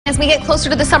As we get closer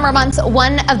to the summer months,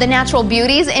 one of the natural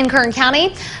beauties in Kern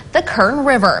County, the Kern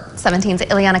River. 17's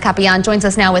Ilyana Capellan joins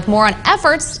us now with more on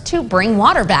efforts to bring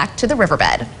water back to the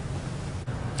riverbed.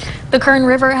 The Kern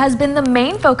River has been the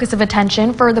main focus of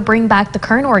attention for the Bring Back the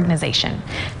Kern organization.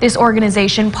 This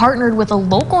organization partnered with a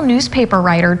local newspaper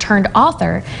writer turned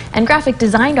author and graphic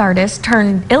design artist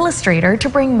turned illustrator to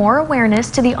bring more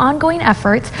awareness to the ongoing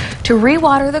efforts to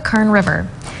rewater the Kern River.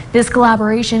 This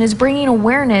collaboration is bringing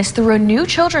awareness through a new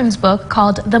children's book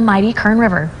called The Mighty Kern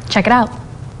River. Check it out.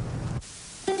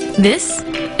 This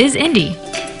is Indy.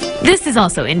 This is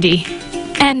also Indy.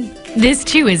 And this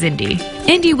too is Indy.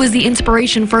 Indy was the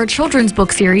inspiration for a children's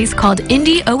book series called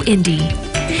Indy Oh Indy.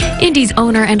 Indy's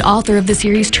owner and author of the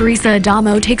series, Teresa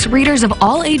Adamo, takes readers of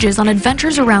all ages on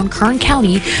adventures around Kern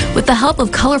County with the help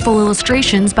of colorful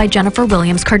illustrations by Jennifer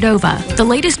Williams Cordova. The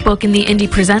latest book in the Indy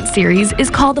Presents series is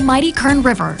called The Mighty Kern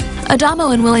River. Adamo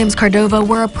and Williams Cordova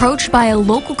were approached by a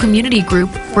local community group,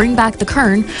 Bring Back the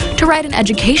Kern, to write an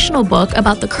educational book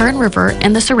about the Kern River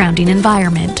and the surrounding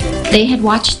environment. They had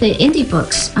watched the indie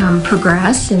books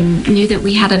progress and knew that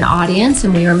we had an audience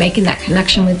and we were making that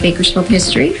connection with Bakersfield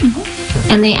history.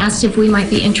 And they asked if we might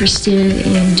be interested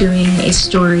in doing a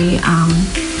story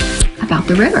about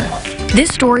the river. This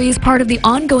story is part of the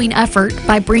ongoing effort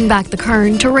by Bring Back the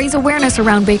Kern to raise awareness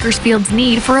around Bakersfield's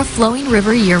need for a flowing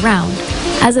river year-round.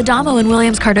 As Adamo and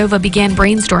Williams Cordova began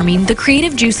brainstorming, the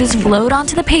creative juices flowed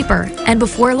onto the paper, and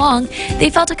before long, they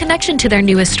felt a connection to their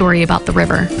newest story about the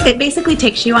river. It basically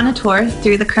takes you on a tour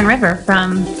through the Kern River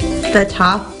from the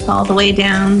top all the way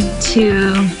down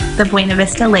to the Buena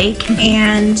Vista Lake,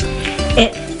 and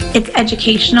it's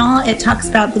educational. It talks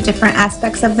about the different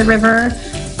aspects of the river,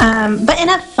 but in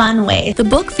a fun way. The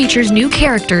book features new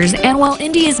characters, and while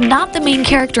Indy is not the main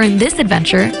character in this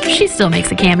adventure, she still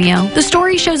makes a cameo. The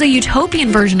story shows a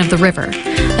utopian version of the river.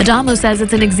 Adamo says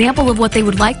it's an example of what they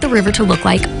would like the river to look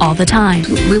like all the time.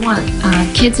 We want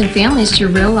kids and families to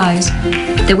realize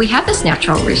that we have this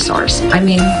natural resource. I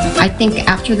mean, I think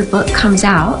after the book comes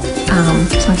out,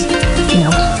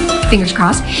 fingers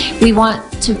crossed, we want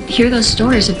to hear those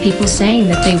stories of people saying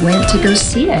that they went to go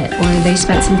see it, or they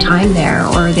spent some time there,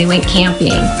 or they went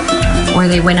camping, or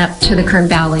they went up to the Kern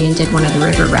Valley and did one of the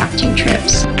river rafting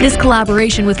trips. This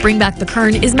collaboration with Bring Back the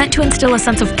Kern is meant to instill a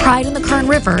sense of pride in the Kern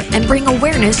River and bring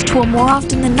awareness to a more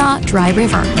often than not dry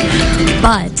river.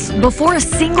 But before a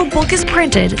single book is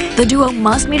printed, the duo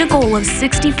must meet a goal of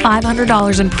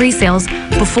 $6,500 in pre-sales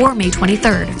before May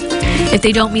 23rd. If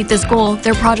they don't meet this goal,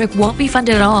 their project won't be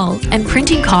funded at all, and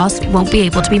printing costs won't be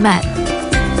able to be met.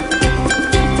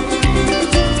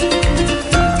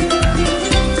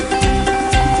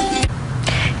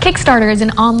 Kickstarter is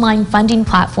an online funding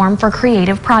platform for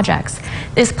creative projects.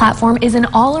 This platform is an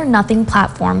all-or-nothing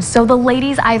platform, so the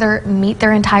ladies either meet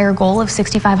their entire goal of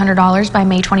 $6,500 by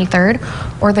May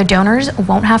 23rd, or the donors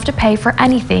won't have to pay for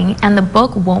anything and the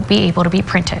book won't be able to be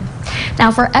printed.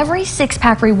 Now, for every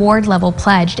 6-pack reward level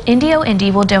pledged, Indy Oh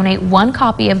Indy will donate 1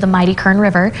 copy of The Mighty Kern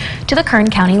River to the Kern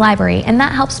County Library, and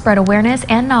that helps spread awareness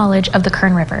and knowledge of the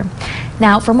Kern River.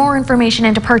 Now, for more information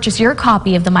and to purchase your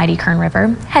copy of The Mighty Kern River,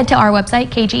 head to our website,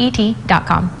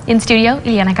 kget.com. In studio,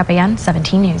 Ilyana Capellan,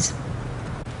 17 News.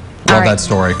 Love that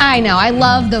story. I know. I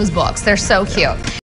love those books. They're so cute.